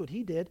 right? That's what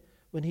he did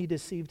when he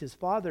deceived his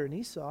father and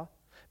Esau.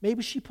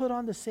 Maybe she put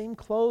on the same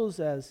clothes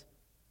as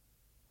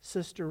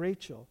Sister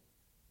Rachel.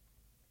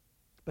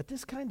 But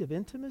this kind of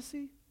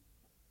intimacy,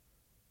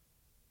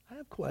 I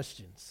have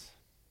questions.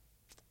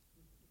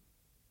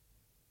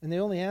 And the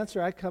only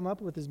answer I come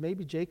up with is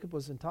maybe Jacob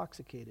was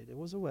intoxicated. It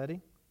was a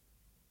wedding.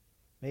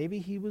 Maybe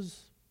he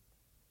was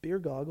beer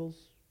goggles.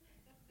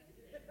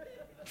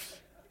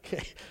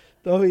 Okay.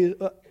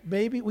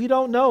 Maybe, we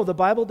don't know. The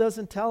Bible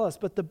doesn't tell us.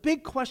 But the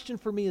big question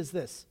for me is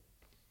this.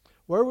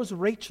 Where was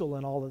Rachel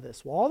in all of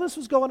this? Well, all this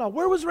was going on.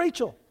 Where was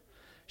Rachel?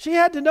 She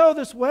had to know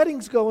this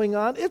wedding's going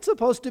on. It's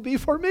supposed to be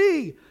for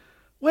me.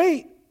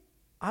 Wait,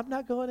 I'm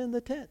not going in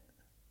the tent.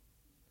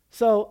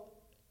 So,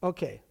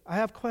 okay, I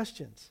have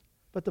questions.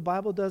 But the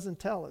Bible doesn't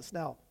tell us.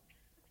 Now,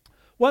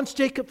 once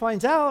Jacob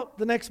finds out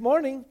the next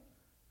morning,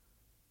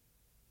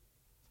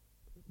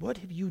 "What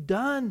have you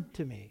done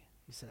to me?"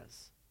 he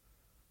says.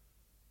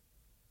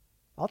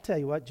 I'll tell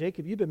you what,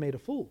 Jacob, you've been made a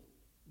fool,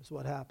 is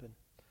what happened.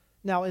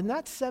 Now, in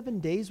that 7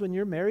 days when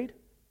you're married,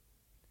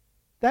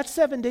 that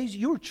 7 days,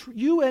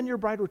 you and your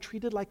bride were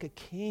treated like a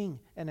king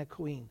and a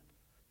queen.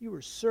 You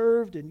were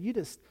served, and you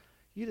just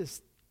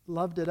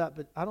loved it up.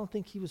 But I don't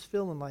think he was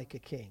feeling like a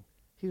king.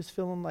 He was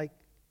feeling like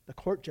the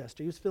court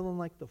jester. He was feeling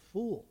like the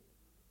fool.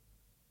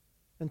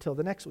 Until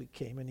the next week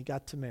came, and he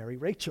got to marry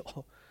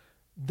Rachel.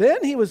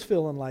 Then he was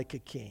feeling like a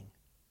king.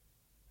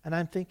 And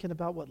I'm thinking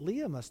about what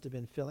Leah must have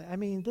been feeling. I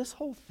mean, this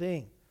whole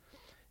thing,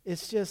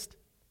 it's just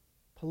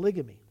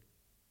polygamy.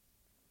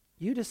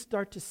 You just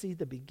start to see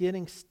the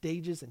beginning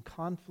stages and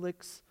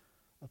conflicts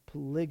of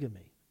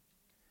polygamy.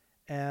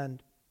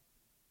 And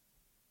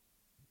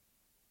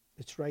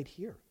it's right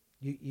here.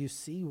 You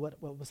see what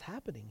was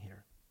happening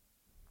here.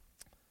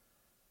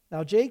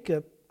 Now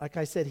Jacob, like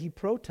I said, he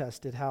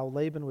protested how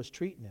Laban was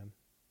treating him,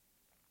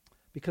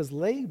 because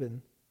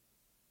Laban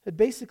had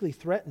basically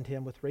threatened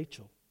him with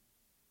Rachel,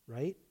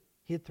 right?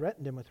 He had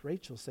threatened him with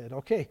Rachel, said,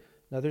 okay,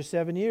 another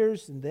 7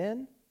 years and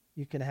then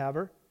you can have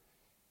her.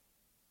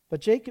 But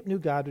Jacob knew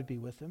God would be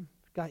with him.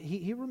 God,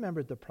 he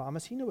remembered the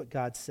promise. He knew what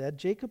God said.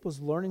 Jacob was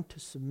learning to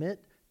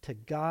submit to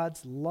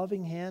God's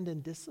loving hand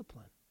and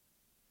discipline.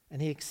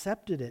 And he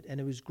accepted it, and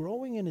it was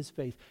growing in his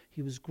faith.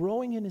 He was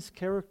growing in his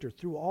character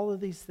through all of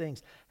these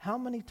things. How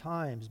many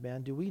times,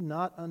 man, do we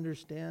not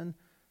understand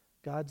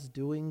God's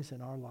doings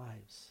in our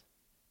lives?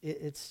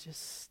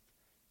 It's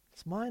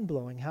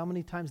mind-blowing how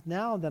many times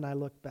now then I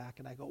look back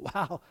and I go,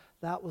 wow,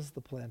 that was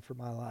the plan for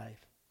my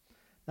life.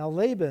 Now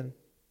Laban,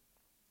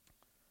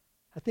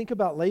 I think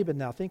about Laban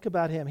now. Think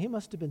about him. He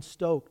must have been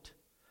stoked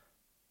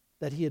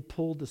that he had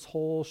pulled this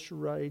whole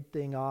charade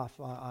thing off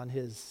on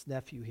his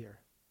nephew here.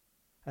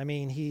 I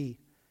mean, he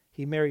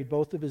married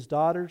both of his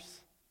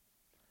daughters.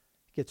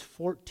 He gets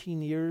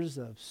 14 years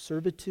of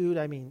servitude.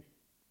 I mean,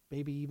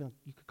 maybe even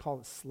you could call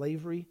it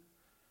slavery.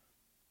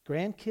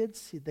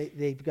 Grandkids,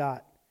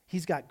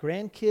 he's got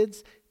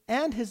grandkids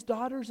and his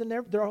daughters, and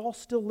they're all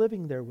still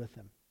living there with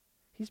him.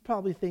 He's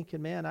probably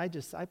thinking, man, I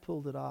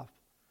pulled it off.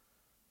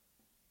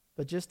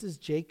 But just as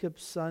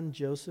Jacob's son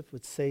Joseph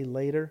would say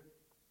later,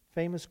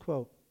 famous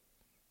quote,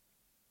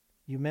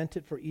 you meant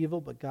it for evil,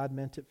 but God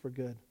meant it for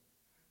good.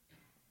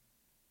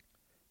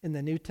 In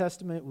the New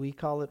Testament, we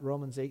call it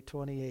Romans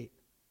 8:28.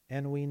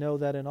 And we know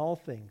that in all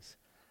things,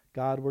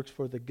 God works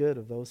for the good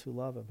of those who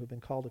love him, who've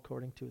been called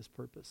according to his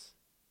purpose.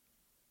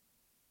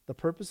 The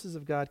purposes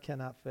of God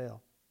cannot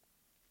fail.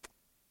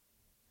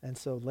 And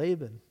so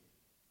Laban,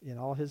 in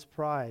all his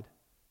pride,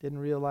 didn't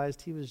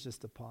realize he was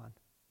just a pawn.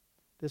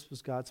 This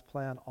was God's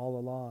plan all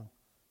along.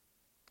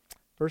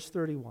 Verse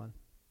 31.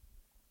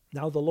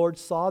 Now the Lord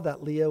saw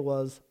that Leah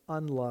was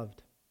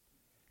unloved,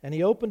 and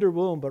he opened her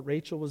womb, but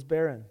Rachel was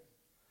barren.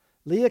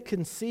 Leah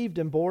conceived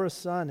and bore a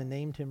son and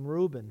named him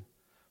Reuben,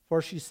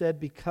 for she said,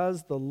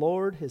 because the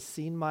Lord has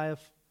seen my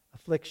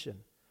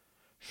affliction,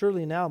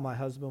 surely now my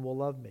husband will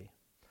love me.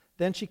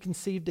 Then she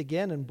conceived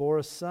again and bore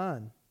a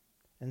son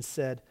and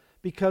said,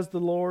 because the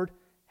Lord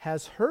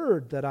has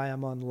heard that I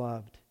am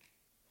unloved,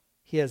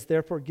 he has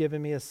therefore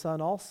given me a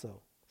son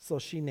also. So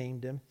she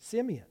named him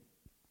Simeon.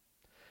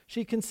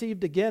 She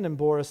conceived again and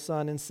bore a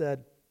son and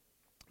said,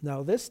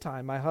 now this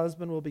time my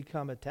husband will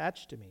become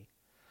attached to me,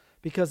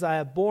 because I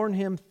have borne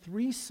him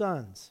 3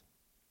 sons.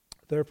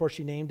 Therefore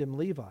she named him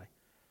Levi.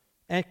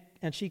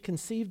 And she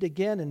conceived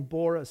again and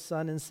bore a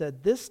son and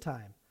said, this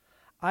time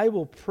I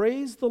will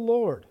praise the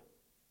Lord.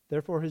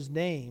 Therefore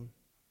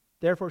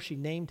she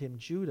named him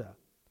Judah.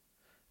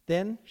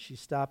 Then she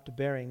stopped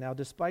bearing. Now,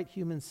 despite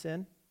human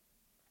sin,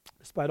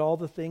 despite all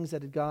the things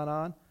that had gone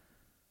on,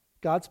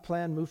 God's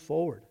plan moved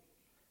forward.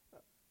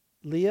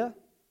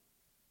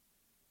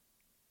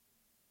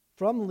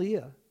 From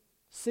Leah,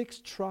 6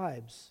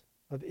 tribes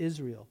of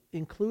Israel,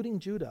 including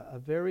Judah, a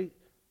very,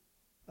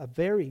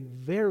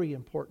 very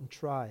important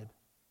tribe,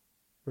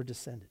 were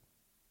descended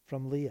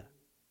from Leah.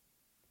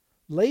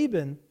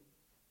 Laban,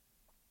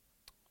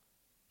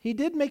 he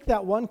did make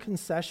that one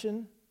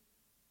concession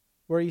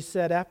where he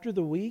said, after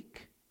the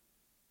week,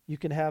 you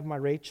can have my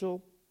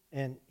Rachel,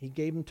 and he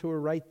gave him to her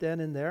right then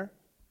and there.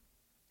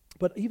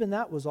 But even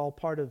that was all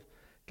part of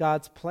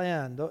God's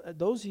plan.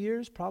 Those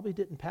years probably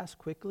didn't pass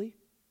quickly.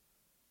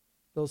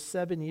 Those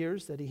 7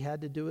 years that he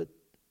had to do it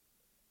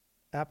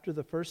after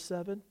the first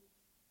 7.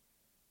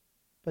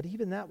 But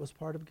even that was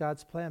part of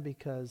God's plan,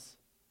 because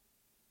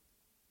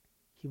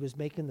he was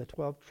making the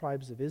 12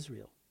 tribes of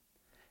Israel.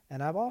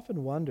 And I've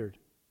often wondered,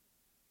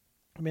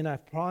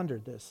 I've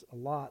pondered this a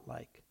lot,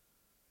 like,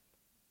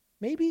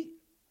 maybe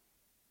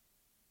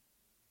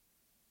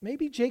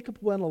Jacob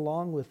went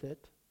along with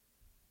it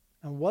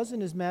and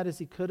wasn't as mad as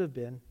he could have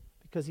been,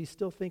 because he's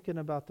still thinking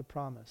about the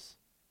promise.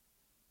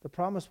 The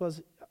promise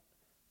was,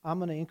 I'm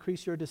going to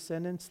increase your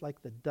descendants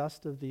like the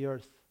dust of the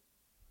earth.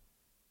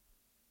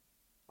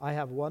 I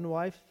have one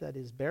wife that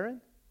is barren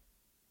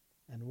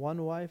and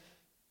one wife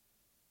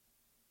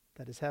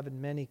that is having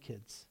many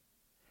kids.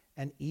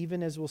 And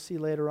even as we'll see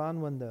later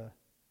on, when the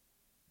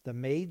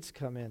maids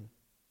come in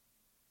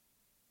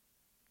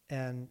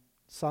and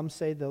Some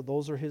say that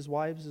those are his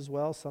wives as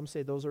well. Some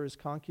say those are his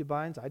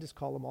concubines. I just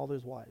call them all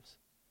his wives.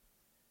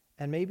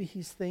 And maybe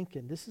he's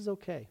thinking, this is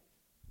okay.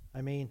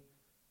 I mean,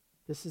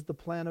 this is the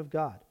plan of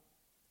God.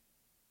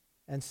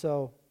 And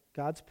so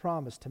God's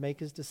promise to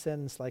make his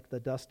descendants like the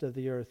dust of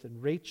the earth.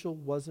 And Rachel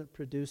wasn't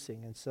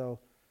producing. And so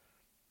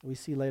we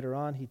see later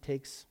on he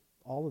takes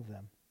all of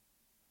them.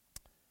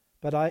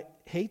 But I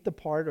hate the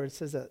part where it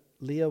says that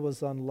Leah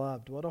was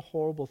unloved. What a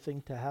horrible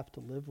thing to have to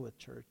live with,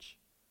 church.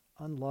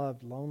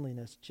 Unloved,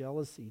 loneliness,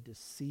 jealousy,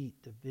 deceit,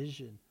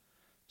 division.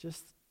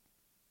 Just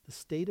the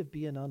state of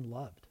being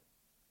unloved.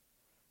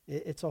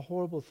 It's a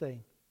horrible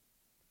thing.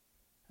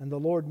 And the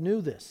Lord knew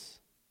this.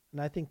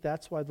 And I think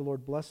that's why the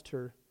Lord blessed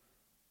her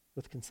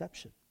with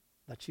conception,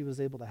 that she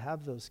was able to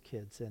have those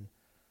kids. And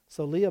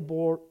so Leah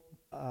bore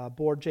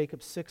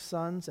Jacob 6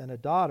 sons and a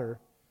daughter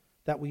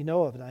that we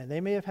know of. And they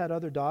may have had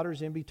other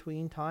daughters in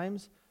between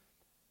times,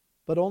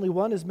 but only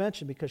one is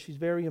mentioned because she's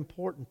very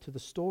important to the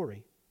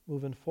story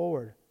moving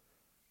forward.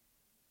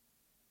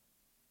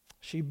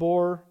 She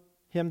bore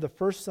him the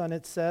first son,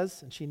 it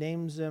says, and she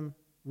names him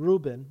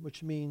Reuben,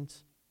 which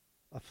means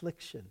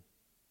affliction.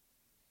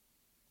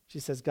 She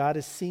says, God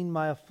has seen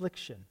my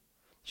affliction.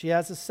 She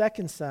has a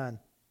second son.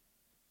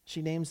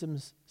 She names him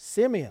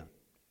Simeon,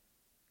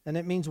 and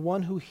it means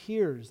one who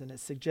hears, and it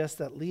suggests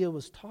that Leah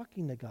was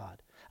talking to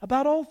God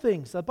about all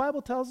things. The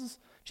Bible tells us,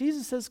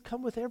 Jesus says,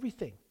 come with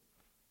everything.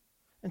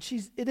 And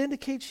it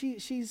indicates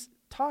she's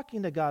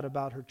talking to God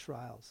about her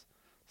trials.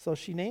 So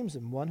she names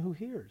him one who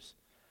hears.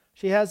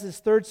 She has his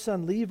third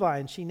son, Levi,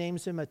 and she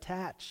names him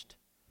attached.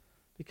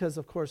 Because,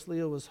 of course,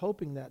 Leah was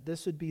hoping that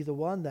this would be the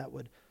one that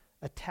would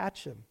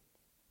attach him,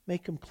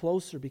 make him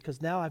closer,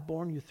 because now I've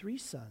borne you 3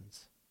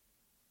 sons.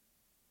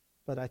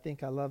 But I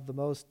think I love the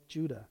most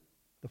Judah,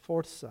 the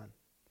 4th son.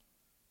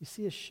 You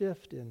see a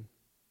shift in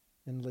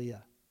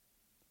Leah.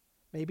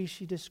 Maybe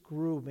she just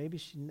grew. Maybe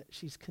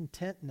she's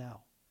content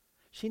now.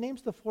 She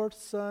names the 4th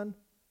son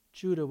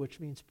Judah, which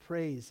means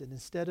praise. And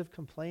instead of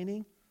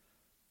complaining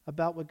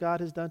about what God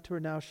has done to her,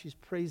 now she's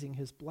praising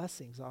his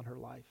blessings on her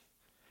life.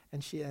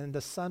 And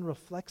the son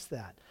reflects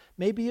that.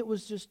 Maybe it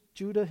was just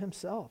Judah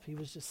himself. He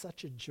was just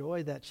such a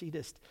joy that she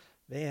just,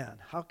 man,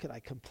 how could I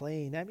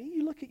complain? I mean,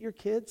 you look at your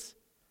kids.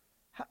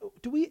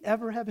 Do we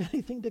ever have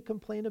anything to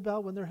complain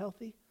about when they're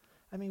healthy?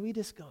 I mean, we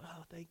just go,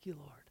 oh, thank you,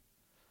 Lord.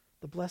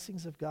 The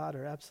blessings of God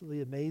are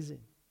absolutely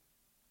amazing.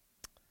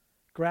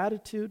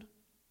 Gratitude,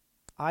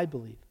 I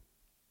believe,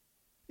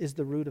 is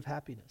the root of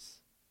happiness.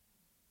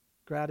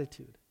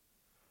 Gratitude.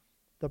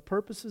 The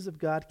purposes of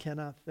God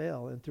cannot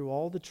fail. And through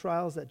all the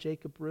trials that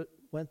Jacob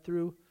went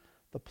through,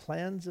 the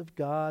plans of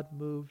God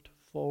moved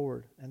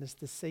forward. And it's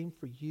the same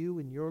for you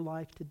in your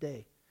life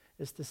today.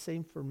 It's the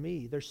same for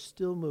me. They're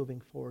still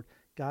moving forward.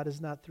 God is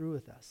not through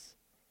with us.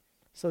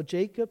 So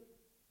Jacob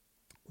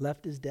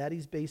left his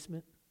daddy's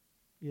basement,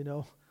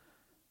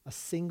 a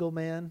single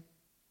man,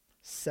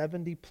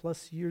 70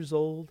 plus years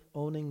old,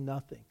 owning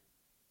nothing.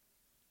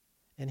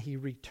 And he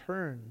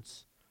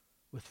returns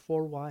with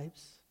 4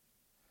 wives,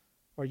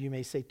 or you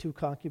may say 2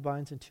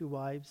 concubines and 2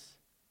 wives,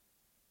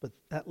 but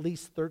at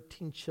least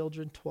 13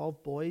 children,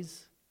 12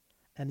 boys,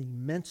 and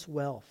immense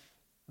wealth.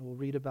 And we'll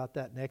read about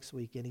that next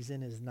week, and he's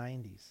in his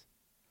 90s.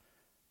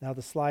 Now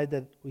the slide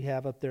that we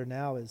have up there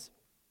now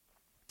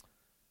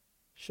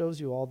shows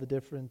you all the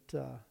different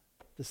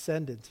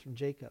descendants from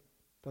Jacob.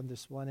 From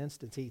this one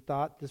instance, he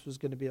thought this was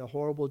going to be a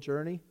horrible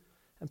journey,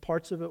 and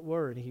parts of it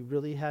were, and he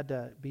really had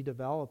to be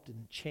developed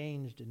and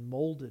changed and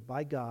molded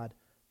by God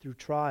through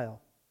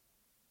trial.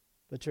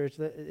 But church,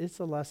 it's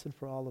a lesson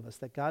for all of us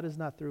that God is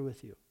not through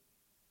with you.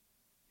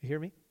 You hear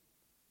me?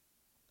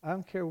 I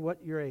don't care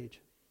what your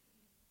age.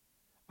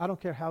 I don't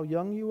care how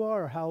young you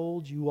are or how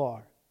old you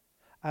are.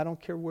 I don't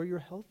care where your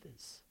health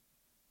is.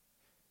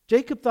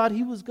 Jacob thought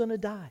he was going to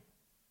die.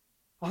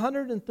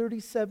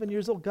 137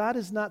 years old. God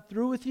is not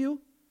through with you.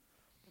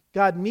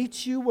 God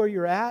meets you where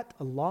you're at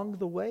along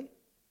the way.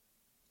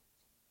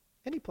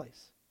 Any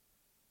place.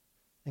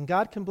 And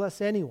God can bless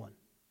anyone,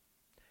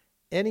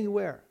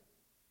 anywhere,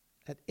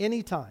 at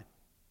any time.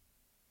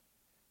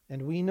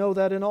 And we know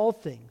that in all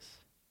things,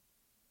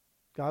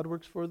 God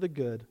works for the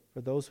good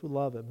for those who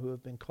love him, who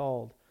have been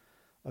called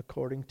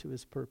according to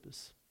his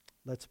purpose.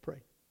 Let's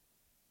pray.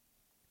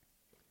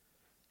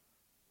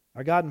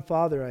 Our God and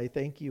Father, I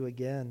thank you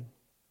again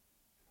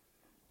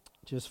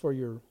just for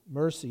your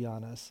mercy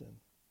on us. And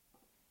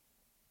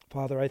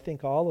Father, I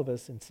think all of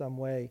us in some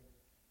way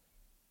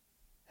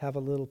have a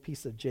little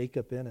piece of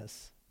Jacob in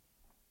us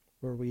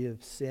where we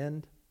have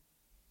sinned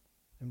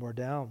and we're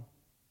down,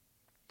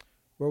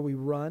 where we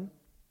run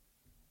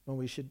when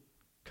we should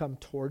come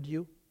toward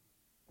you.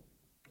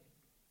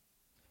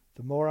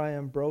 The more I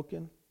am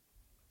broken,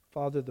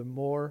 Father, the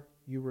more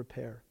you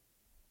repair.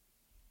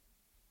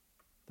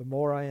 The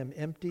more I am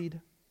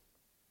emptied,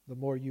 the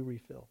more you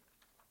refill.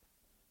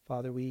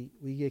 Father, we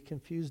get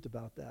confused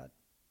about that.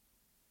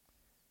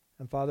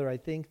 And Father, I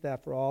think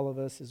that for all of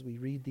us as we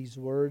read these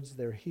words,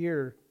 they're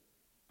here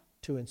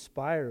to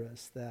inspire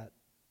us that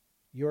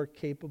you're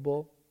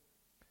capable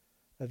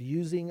of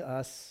using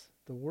us,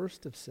 the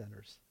worst of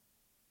sinners,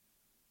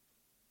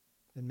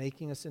 and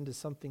making us into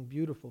something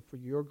beautiful for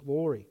your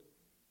glory.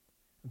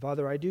 And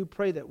Father, I do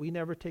pray that we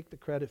never take the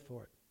credit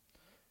for it.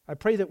 I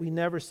pray that we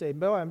never say,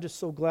 "No, I'm just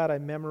so glad I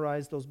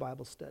memorized those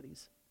Bible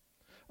studies."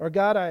 Or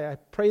God, I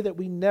pray that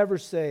we never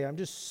say, "I'm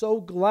just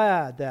so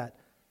glad that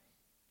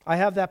I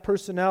have that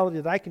personality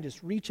that I can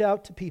just reach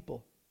out to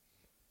people.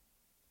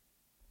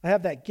 I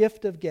have that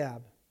gift of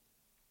gab."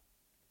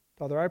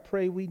 Father, I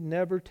pray we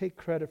never take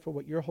credit for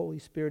what your Holy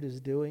Spirit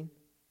is doing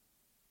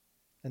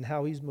and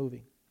how he's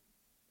moving.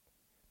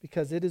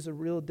 Because it is a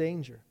real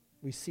danger.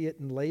 We see it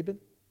in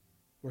Laban,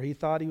 where he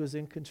thought he was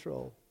in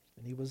control,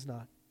 and he was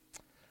not.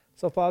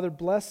 So, Father,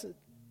 bless it.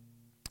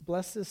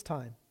 Bless this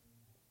time.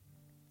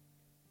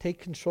 Take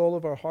control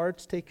of our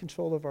hearts. Take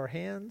control of our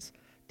hands.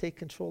 Take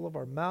control of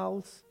our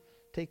mouths.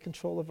 Take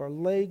control of our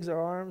legs, our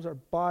arms, our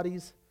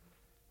bodies.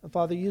 And,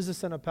 Father, use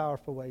us in a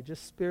powerful way.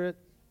 Just, Spirit,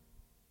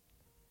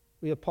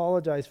 we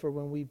apologize for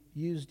when we've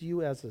used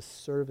you as a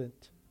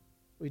servant.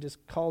 We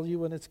just call you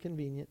when it's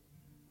convenient.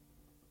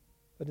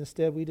 But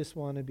instead, we just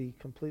want to be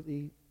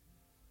completely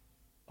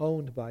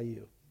owned by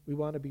you. We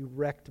want to be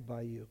wrecked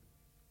by you.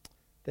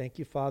 Thank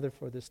you, Father,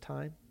 for this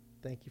time.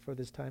 Thank you for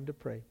this time to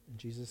pray. In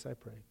Jesus I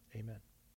pray. Amen.